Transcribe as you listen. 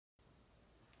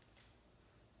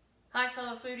Hi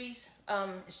fellow foodies,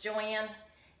 it's JoAnn,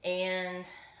 and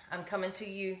I'm coming to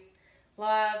you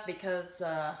live because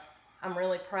I'm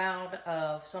really proud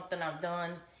of something I've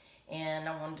done, and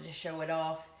I wanted to show it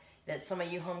off that some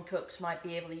of you home cooks might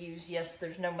be able to use. Yes,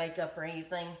 there's no makeup or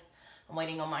anything. I'm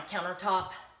waiting on my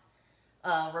countertop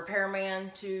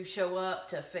repairman to show up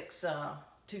to fix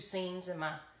two seams in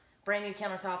my brand new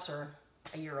countertops, or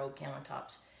a year-old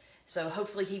countertops. So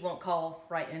hopefully he won't call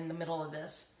right in the middle of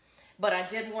this. But I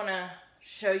did want to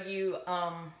show you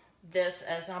this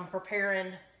as I'm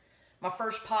preparing my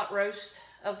first pot roast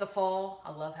of the fall. I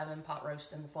love having pot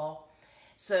roast in the fall.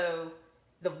 So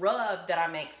the rub that I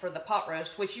make for the pot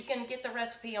roast, which you can get the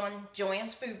recipe on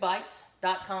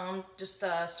JoAnnsFoodBites.com. Just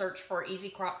search for Easy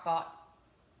Crock Pot,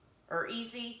 or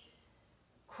Easy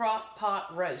Crock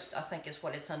Pot Roast, I think is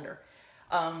what it's under.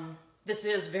 This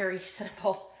is very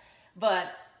simple,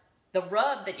 but the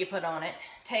rub that you put on it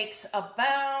takes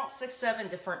about 6-7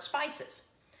 different spices.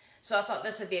 So I thought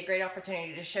this would be a great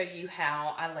opportunity to show you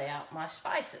how I lay out my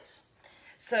spices.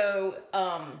 So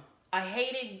I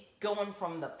hated going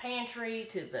from the pantry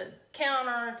to the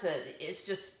counter it's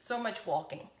just so much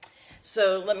walking.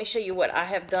 So let me show you what I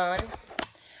have done.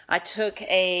 I took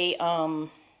a,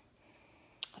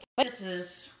 this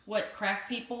is what craft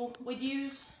people would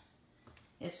use.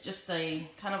 It's just a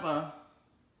kind of a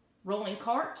rolling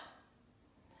cart.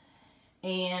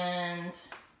 And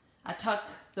I tuck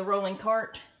the rolling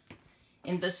cart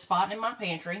in this spot in my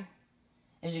pantry.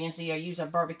 As you can see, I use our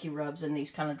barbecue rubs in these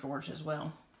kind of drawers as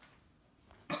well.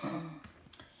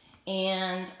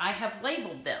 And I have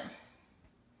labeled them.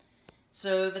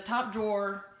 So the top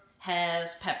drawer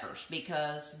has peppers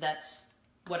because that's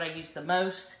what I use the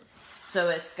most. So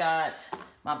it's got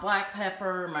my black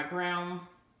pepper, my ground,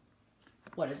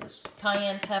 what is this,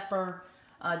 cayenne pepper.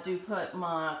 I do put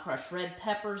my crushed red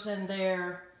peppers in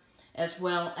there, as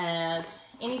well as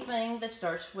anything that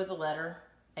starts with the letter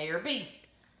A or B.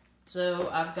 So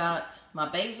I've got my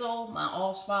basil, my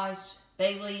allspice,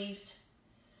 bay leaves.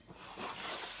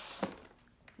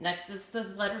 Next is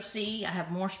this letter C. I have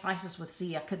more spices with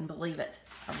C. I couldn't believe it.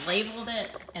 I've labeled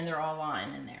it, and they're all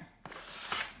lying in there.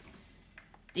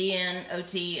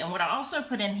 D-N-O-T. And what I also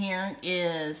put in here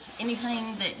is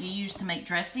anything that you use to make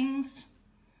dressings.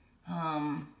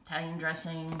 Italian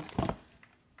dressing,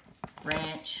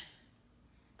 ranch,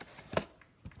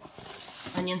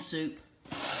 onion soup.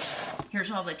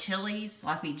 Here's all the chilies,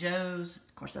 Sloppy Joe's.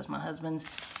 Of course, that's my husband's.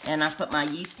 And I put my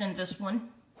yeast in this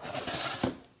one.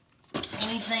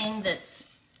 Anything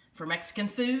that's for Mexican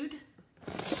food,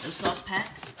 those sauce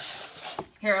packs.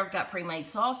 Here I've got pre-made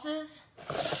sauces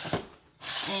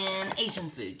and Asian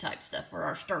food type stuff for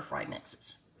our stir-fry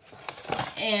mixes.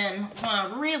 And why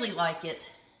I really like it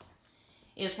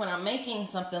is when I'm making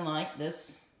something like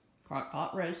this crock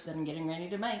pot roast that I'm getting ready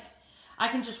to make, I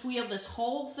can just wheel this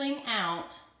whole thing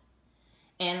out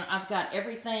and I've got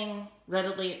everything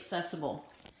readily accessible.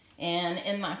 And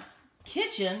in my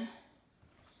kitchen,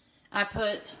 I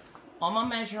put all my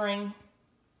measuring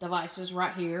devices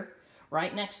right here,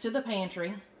 right next to the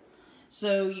pantry.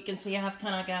 So you can see I've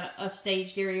kind of got a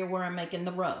staged area where I'm making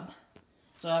the rub.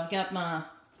 So I've got my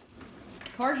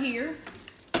cart here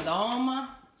with all my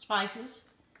spices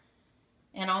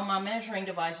and all my measuring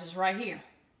devices right here.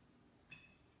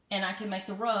 And I can make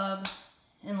the rub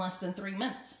in less than 3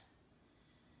 minutes.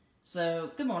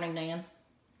 So, good morning, Nan.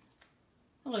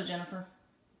 Hello, Jennifer.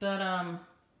 But,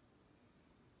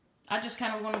 I just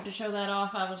kind of wanted to show that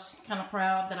off. I was kind of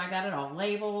proud that I got it all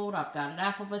labeled. I've got it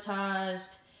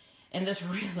alphabetized. And this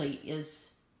really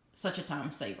is such a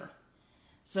time saver.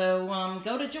 So,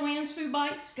 go to JoAnn's Food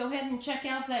Bites. Go ahead and check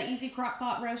out that Easy Crock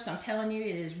Pot Roast. I'm telling you,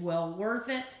 it is well worth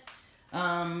it.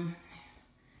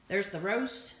 There's the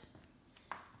roast.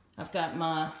 I've got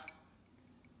my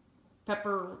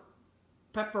pepper,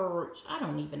 I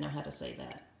don't even know how to say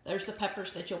that. There's the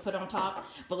peppers that you'll put on top.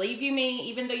 Believe you me,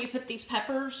 even though you put these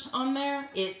peppers on there,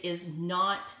 it is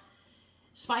not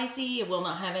spicy. It will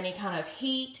not have any kind of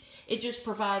heat. It just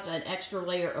provides an extra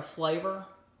layer of flavor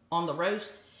on the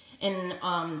roast. And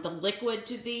the liquid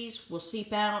to these will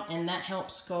seep out, and that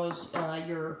helps cause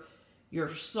your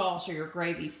sauce or your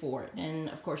gravy for it. And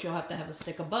of course, you'll have to have a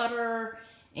stick of butter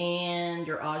and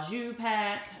your au jus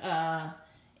pack,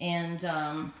 and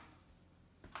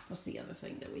what's the other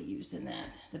thing that we used in that?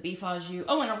 The beef au jus.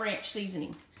 Oh, and a ranch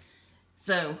seasoning.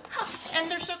 So,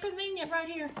 and they're so convenient right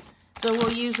here. So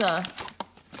we'll use a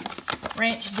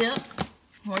ranch dip,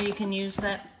 or you can use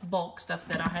that bulk stuff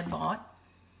that I had bought.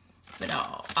 But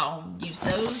I'll use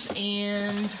those,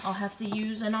 and I'll have to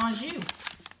use an au jus.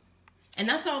 And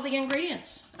that's all the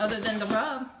ingredients, other than the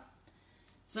rub.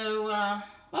 So,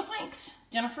 well, thanks,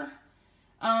 Jennifer.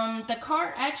 The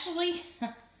cart actually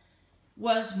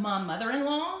was my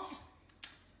mother-in-law's,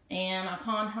 and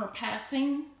upon her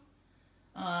passing,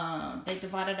 they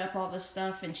divided up all this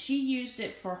stuff, and she used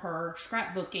it for her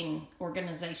scrapbooking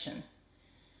organization.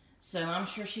 So I'm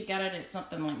sure she got it at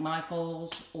something like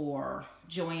Michael's or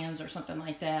JoAnn's or something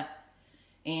like that.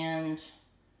 And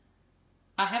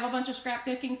I have a bunch of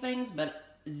scrapbooking things,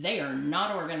 but they are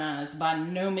not organized by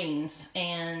no means.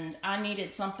 And I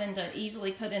needed something to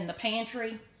easily put in the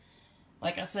pantry.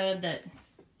 Like I said, that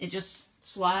it just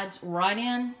slides right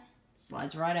in,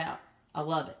 slides right out. I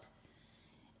love it.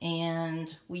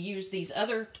 And we use these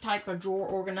other type of drawer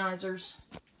organizers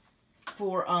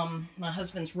for my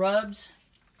husband's rubs.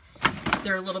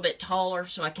 They're a little bit taller,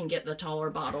 so I can get the taller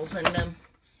bottles in them.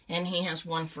 And he has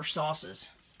one for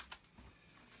sauces.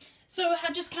 So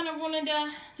I just kind of wanted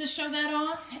to show that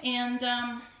off. And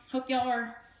hope y'all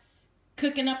are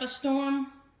cooking up a storm.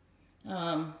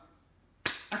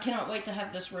 I cannot wait to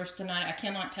have this roast tonight. I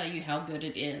cannot tell you how good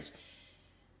it is.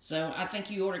 So I think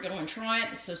you ought to go and try it.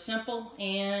 It's so simple.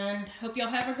 And hope y'all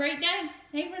have a great day.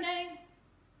 Hey, Renee.